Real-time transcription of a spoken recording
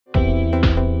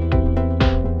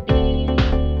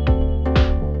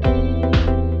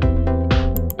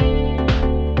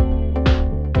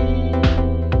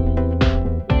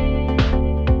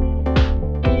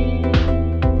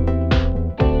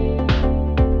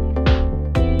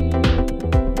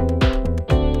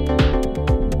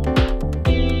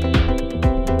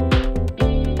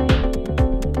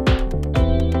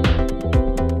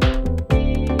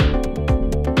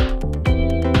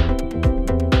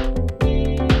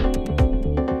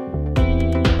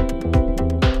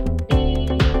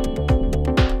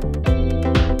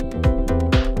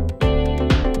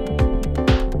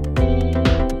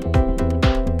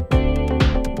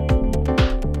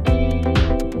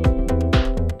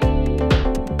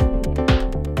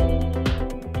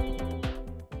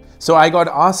So I got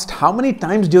asked, how many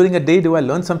times during a day do I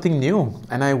learn something new?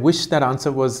 And I wish that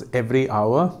answer was every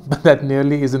hour, but that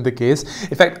nearly isn't the case.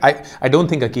 In fact, I don't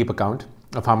think I keep account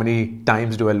of how many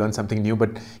times do I learn something new,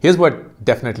 but here's what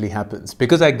definitely happens.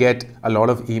 Because I get a lot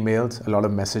of emails, a lot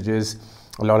of messages,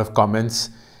 a lot of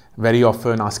comments, very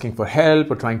often asking for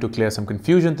help or trying to clear some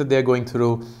confusion that they're going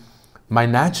through, my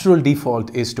natural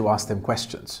default is to ask them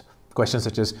questions. Questions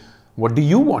such as, what do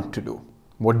you want to do?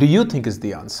 What do you think is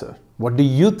the answer? What do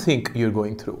you think you're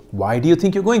going through? Why do you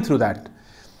think you're going through that?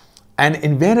 And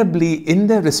invariably in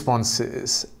their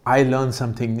responses, I learn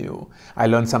something new. I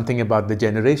learn something about the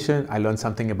generation. I learn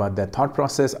something about their thought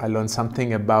process. I learn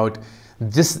something about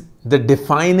just the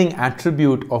defining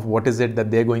attribute of what is it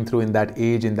that they're going through in that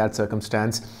age, in that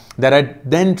circumstance, that I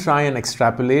then try and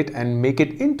extrapolate and make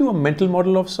it into a mental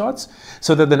model of sorts,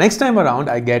 so that the next time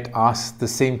around I get asked the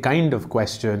same kind of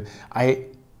question, I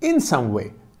in some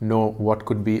way know what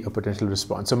could be a potential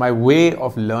response. So my way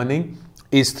of learning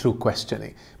is through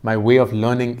questioning. My way of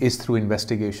learning is through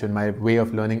investigation. My way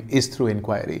of learning is through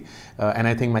inquiry. And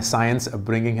I think my science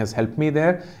upbringing has helped me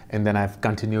there. And then I've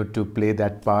continued to play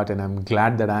that part. And I'm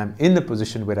glad that I'm in the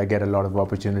position where I get a lot of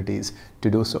opportunities to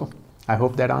do so. I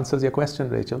hope that answers your question,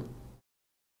 Rachel.